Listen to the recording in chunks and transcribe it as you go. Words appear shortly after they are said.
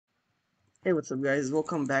Hey, what's up guys?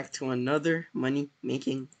 Welcome back to another money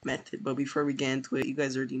making method. But before we get into it, you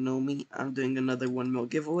guys already know me. I'm doing another 1 mil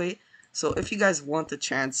giveaway. So if you guys want the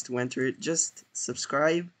chance to enter it, just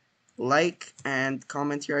subscribe, like, and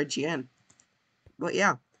comment your IGN. But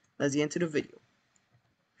yeah, let's get into the video.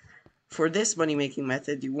 For this money making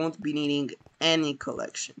method, you won't be needing any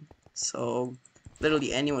collection. So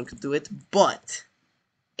literally anyone could do it, but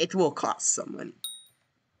it will cost some money.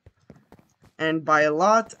 And by a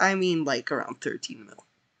lot, I mean like around 13 mil.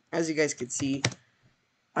 As you guys can see,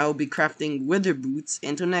 I will be crafting wither boots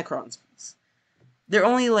into Necron's boots. They're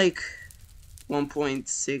only like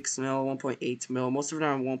 1.6 mil, 1.8 mil. Most of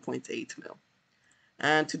them are 1.8 mil.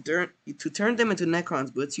 And to turn them into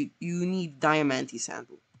Necron's boots, you need Diamante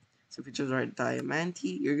sandal. So if you just write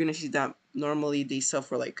Diamante, you're gonna see that normally they sell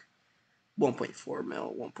for like 1.4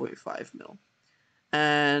 mil, 1.5 mil.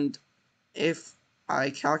 And if I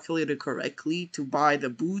calculated correctly, to buy the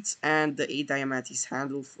boots and the 8 Diamantes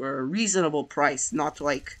handle for a reasonable price, not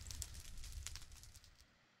like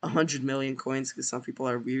 100 million coins, because some people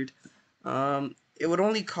are weird, it would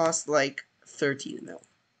only cost like 13 mil.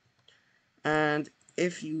 And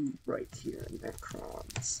if you write here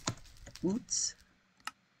Necron's boots,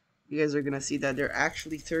 you guys are gonna see that they're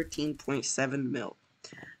actually 13.7 mil.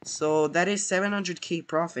 So that is 700k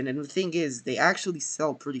profit, and the thing is, they actually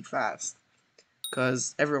sell pretty fast.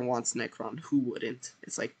 Because everyone wants Necron, who wouldn't?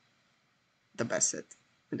 It's like the best set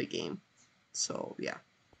in the game. So yeah.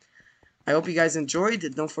 I hope you guys enjoyed.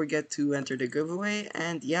 Don't forget to enter the giveaway,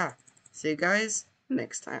 and yeah, see you guys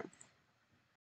next time.